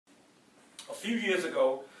few years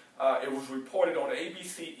ago, it was reported on the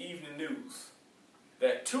ABC Evening News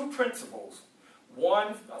that two principals,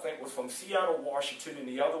 one I think was from Seattle, Washington, and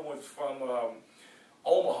the other was from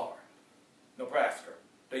Omaha, Nebraska.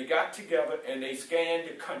 They got together and they scanned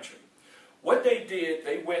the country. What they did,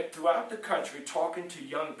 they went throughout the country talking to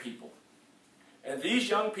young people. And these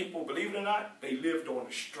young people, believe it or not, they lived on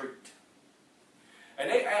the street. And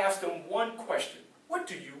they asked them one question: what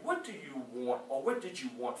do you want, or what did you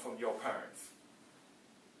want from your parents?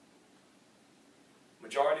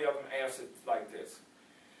 Majority of them answered like this: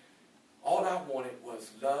 all I wanted was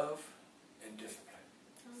love and discipline.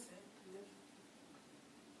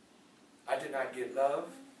 I did not get love.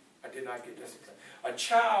 I did not get discipline. A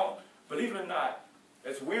child, believe it or not,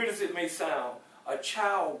 as weird as it may sound, a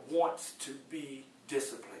child wants to be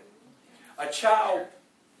disciplined. A child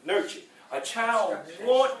nurtured. A child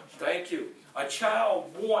wants, thank you, a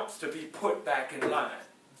child wants to be put back in line.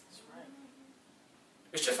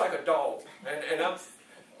 It's just like a dog. And I'm,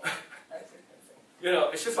 you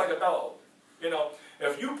know, it's just like a dog. You know,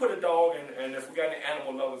 if you put a dog in, and if we got any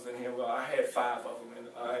animal lovers in here, well, I had 5 of them.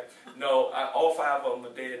 And no, all 5 of them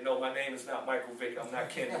are dead. No, my name is not Michael Vick. I'm not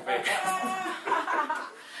Kenny Vick.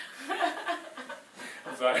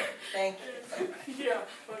 I'm sorry. Thank you. Yeah,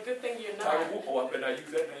 well, good thing you're not. Oh, I better not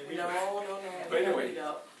use that name either. No. But anyway,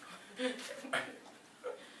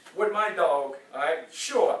 with my dog, all right,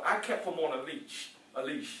 sure, I kept him on a leash, all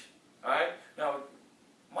right. Now,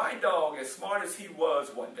 my dog, as smart as he was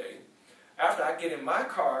one day, after I get in my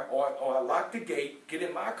car, or I lock the gate, get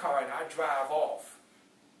in my car, and I drive off,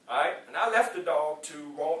 all right, and I left the dog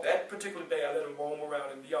to roam. That particular day, I let him roam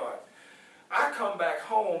around in the yard. I come back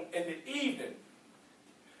home in the evening.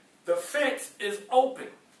 The fence is open.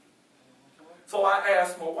 So I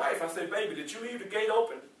asked my wife, I said, baby, did you leave the gate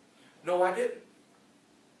open? No, I didn't.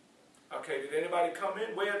 Okay, did anybody come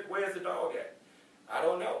in? Where's the dog at? I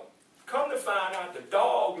don't know. Come to find out, the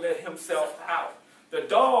dog let himself out. The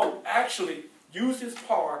dog actually used his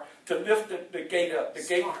paw to lift the gate up. The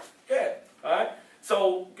gate, yeah, all right?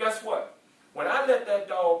 So guess what? When I let that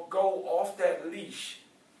dog go off that leash,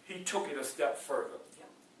 he took it a step further.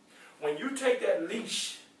 When you take that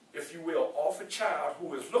leash, if you will, off a child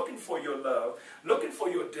who is looking for your love, looking for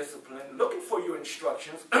your discipline, looking for your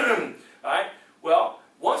instructions, all right? Well,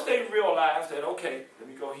 once they realize that, okay, let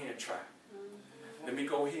me go here and try. Let me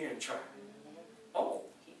go here and try. Oh,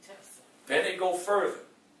 then they go further.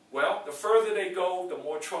 Well, the further they go, the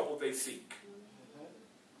more trouble they seek.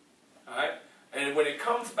 All right? And when it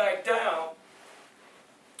comes back down,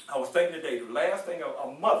 I was thinking today, the last thing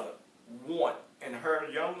a mother wants in her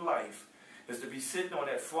young life is to be sitting on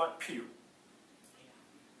that front pew.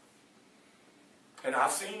 And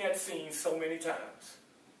I've seen that scene so many times.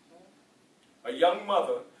 A young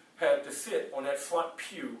mother had to sit on that front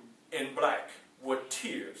pew in black with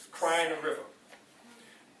tears, crying a river,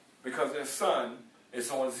 because their son is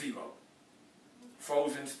on 0,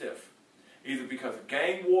 frozen stiff, either because of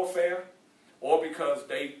gang warfare or because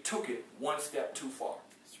they took it one step too far.